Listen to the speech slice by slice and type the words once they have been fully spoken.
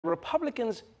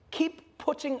Republicans keep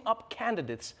putting up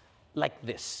candidates like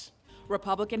this.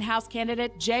 Republican House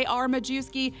candidate J.R.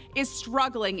 Majewski is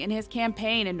struggling in his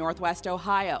campaign in Northwest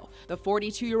Ohio. The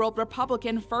 42-year-old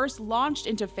Republican first launched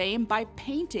into fame by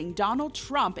painting Donald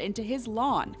Trump into his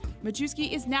lawn.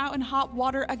 Majewski is now in hot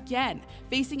water again,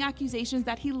 facing accusations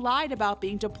that he lied about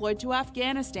being deployed to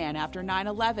Afghanistan after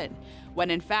 9/11, when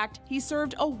in fact he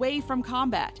served away from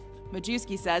combat.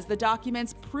 Majewski says the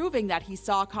documents proving that he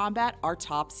saw combat are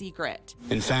top secret.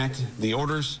 In fact, the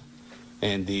orders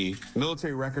and the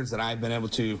military records that I've been able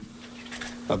to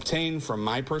obtain from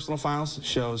my personal files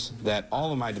shows that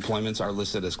all of my deployments are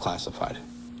listed as classified.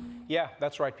 Yeah,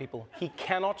 that's right, people. He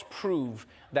cannot prove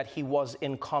that he was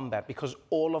in combat because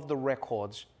all of the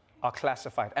records are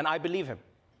classified. And I believe him.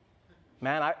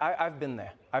 Man, I've been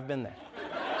there. I've been there.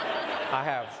 I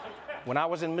have. When I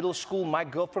was in middle school, my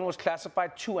girlfriend was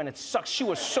classified too, and it sucks. She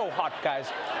was so hot,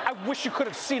 guys. I wish you could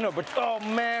have seen her, but oh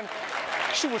man,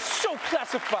 she was so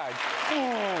classified.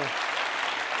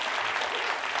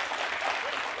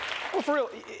 Well, for real,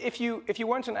 if you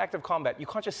weren't in active combat, you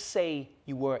can't just say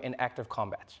you were in active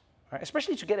combat, right?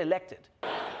 Especially to get elected.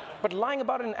 But lying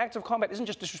about it in active combat isn't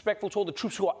just disrespectful to all the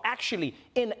troops who are actually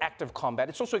in active combat.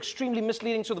 It's also extremely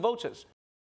misleading to the voters.